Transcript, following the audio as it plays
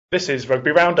This is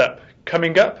Rugby Roundup.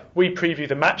 Coming up, we preview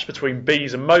the match between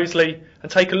Bees and Moseley and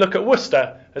take a look at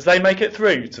Worcester as they make it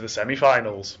through to the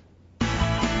semi-finals.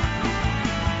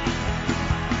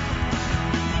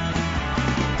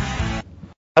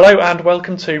 Hello and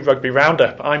welcome to Rugby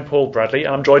Roundup. I'm Paul Bradley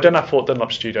and I'm joined in our Fort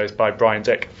Dunlop studios by Brian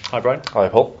Dick. Hi Brian. Hi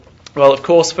Paul. Well, of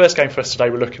course, first game for us today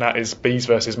we're looking at is Bees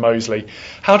versus Moseley.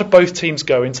 How do both teams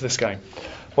go into this game?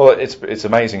 Well, it's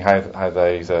amazing how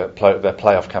their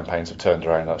playoff campaigns have turned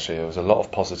around. Actually, there was a lot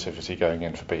of positivity going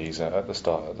in for Bees at the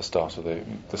start of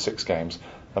the 6 games,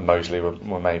 and Moseley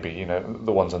were maybe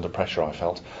the ones under pressure. I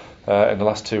felt in the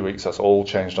last 2 weeks that's all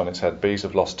changed on its head. Bees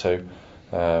have lost 2,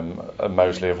 and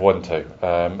Moseley have won 2.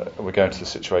 We're going to the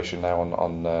situation now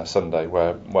on Sunday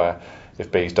where if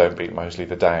Bees don't beat Moseley,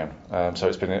 they're down. So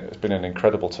it's been an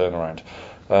incredible turnaround.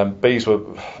 Bees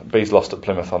lost at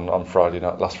Plymouth on last Friday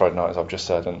night, as I've just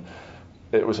said, and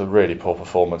it was a really poor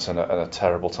performance and a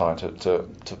terrible time to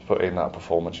put in that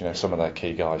performance. Some of their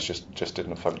key guys just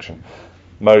didn't function.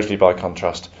 Moseley, by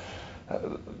contrast,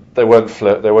 they weren't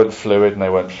fluid and they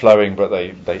weren't flowing, but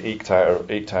they eked out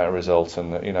a result.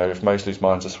 And if Moseley's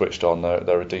minds are switched on,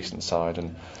 they're a decent side,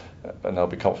 and they'll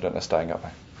be confident they're staying up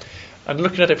there. And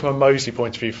looking at it from a Moseley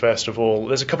point of view, first of all,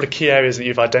 there's a couple of key areas that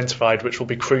you've identified which will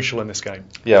be crucial in this game.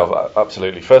 Yeah,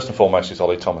 absolutely. First and foremost is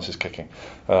Ollie Thomas's kicking.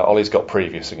 Ollie's got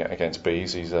previous against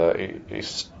Bees. He hit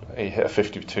a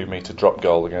 52-metre drop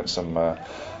goal against them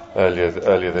earlier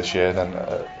this year. Then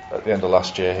at the end of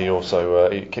last year, he also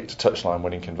he kicked a touchline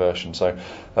winning conversion. So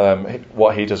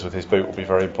what he does with his boot will be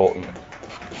very important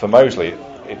for Moseley.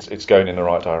 It's going in the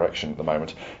right direction at the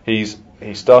moment. He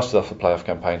started off the playoff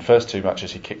campaign. First 2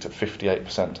 matches he kicked at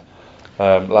 58%.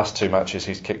 Last 2 matches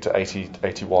he's kicked at 80,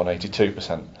 81,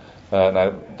 82%.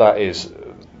 Now it's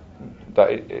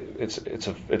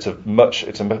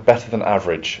a better than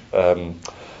average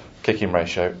kicking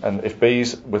ratio. And if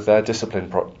Bees, with their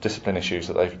discipline issues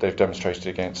that they've demonstrated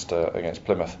against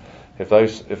Plymouth, if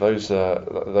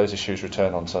those issues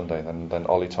return on Sunday, then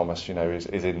Ollie Thomas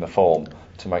is in the form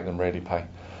to make them really pay.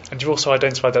 And you've also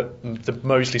identified that the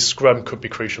Moseley scrum could be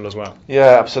crucial as well.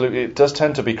 Yeah, absolutely. It does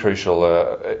tend to be crucial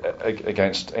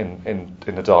against in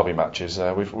the derby matches.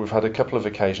 We've had a couple of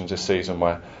occasions this season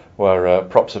where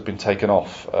props have been taken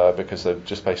off because they've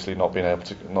just basically not been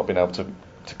able to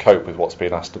cope with what's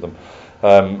being asked of them.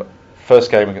 First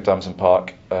game at Damson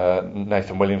Park,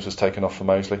 Nathan Williams was taken off for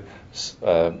Moseley.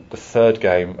 The third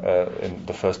game, in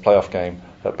the first playoff game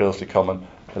at Bilsley Common,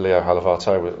 Leo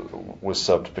Halivato was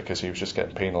subbed because he was just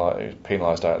getting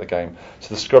penalised out of the game.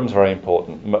 So the scrum's very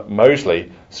important.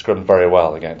 Moseley scrummed very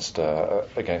well against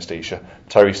Esher.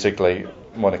 Terry Sigley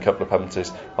won a couple of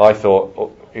penalties. I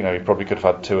thought he probably could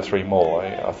have had 2 or 3 more.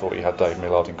 I thought he had Dave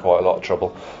Millard in quite a lot of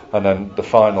trouble. And then the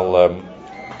final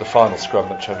scrum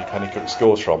that Chevy Pennycook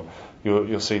scores from,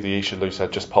 you'll see the Esher loose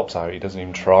head just pops out. He doesn't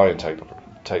even try and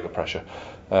take the pressure.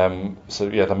 So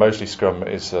yeah, the Moseley scrum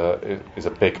is a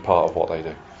big part of what they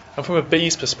do. And from a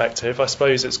Bees perspective, I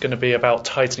suppose it's going to be about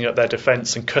tightening up their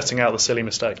defence and cutting out the silly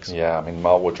mistakes. Yeah, I mean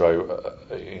Mark Woodrow,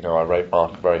 I rate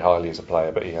Mark very highly as a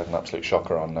player, but he had an absolute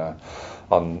shocker on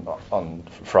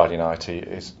Friday night.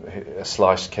 A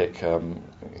sliced kick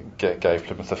gave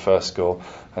Plymouth the first score,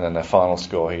 and then their final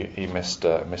score he missed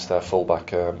their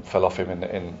fullback, fell off him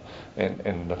in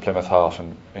the Plymouth half,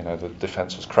 and the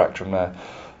defence was cracked from there.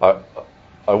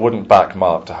 I wouldn't back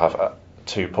Mark to have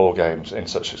 2 poor games in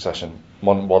such succession.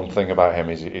 One thing about him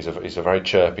is he's a very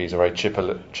chirpy, he's a very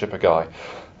chipper guy,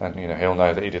 and he'll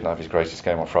know that he didn't have his greatest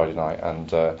game on Friday night,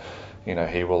 and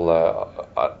he will.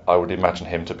 I would imagine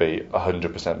him to be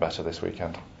 100% better this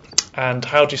weekend. And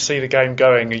how do you see the game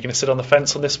going? Are you going to sit on the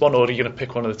fence on this one, or are you going to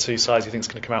pick one of the 2 sides you think is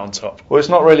going to come out on top? Well, it's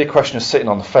not really a question of sitting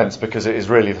on the fence because it is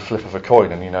really the flip of a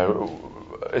coin, and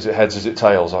is it heads, is it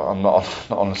tails? I'm not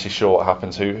honestly sure what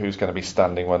happens. Who's going to be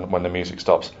standing when the music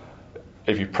stops?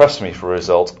 If you press me for a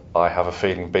result, I have a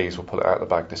feeling Bees will pull it out of the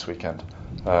bag this weekend.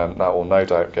 That will no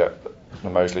doubt get the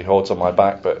Moseley hordes on my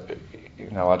back, but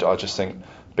I just think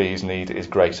Bees' need is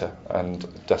greater, and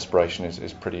desperation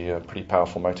is pretty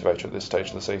powerful motivator at this stage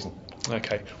of the season.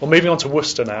 Okay, well, moving on to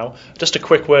Worcester now. Just a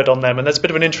quick word on them, and there's a bit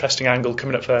of an interesting angle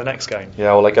coming up for their next game.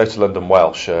 Yeah, well, they go to London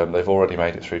Welsh. They've already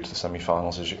made it through to the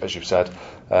semi-finals, as you've said.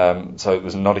 So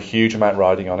there's not a huge amount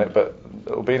riding on it, but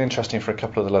it'll be interesting for a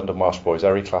couple of the London Welsh boys,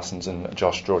 Eric Classens and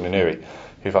Josh Drawninui,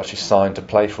 who've actually signed to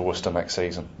play for Worcester next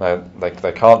season.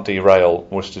 They can't derail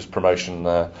Worcester's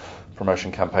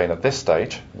promotion campaign at this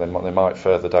stage. They might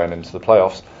further down into the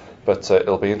playoffs, but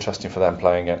it'll be interesting for them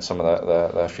playing against some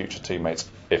of their future teammates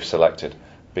if selected.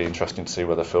 Be interesting to see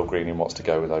whether Phil Greening wants to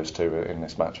go with those 2 in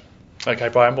this match. Okay,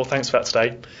 Brian, well, thanks for that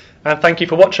today, and thank you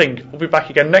for watching. We'll be back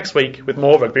again next week with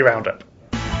more Rugby Roundup.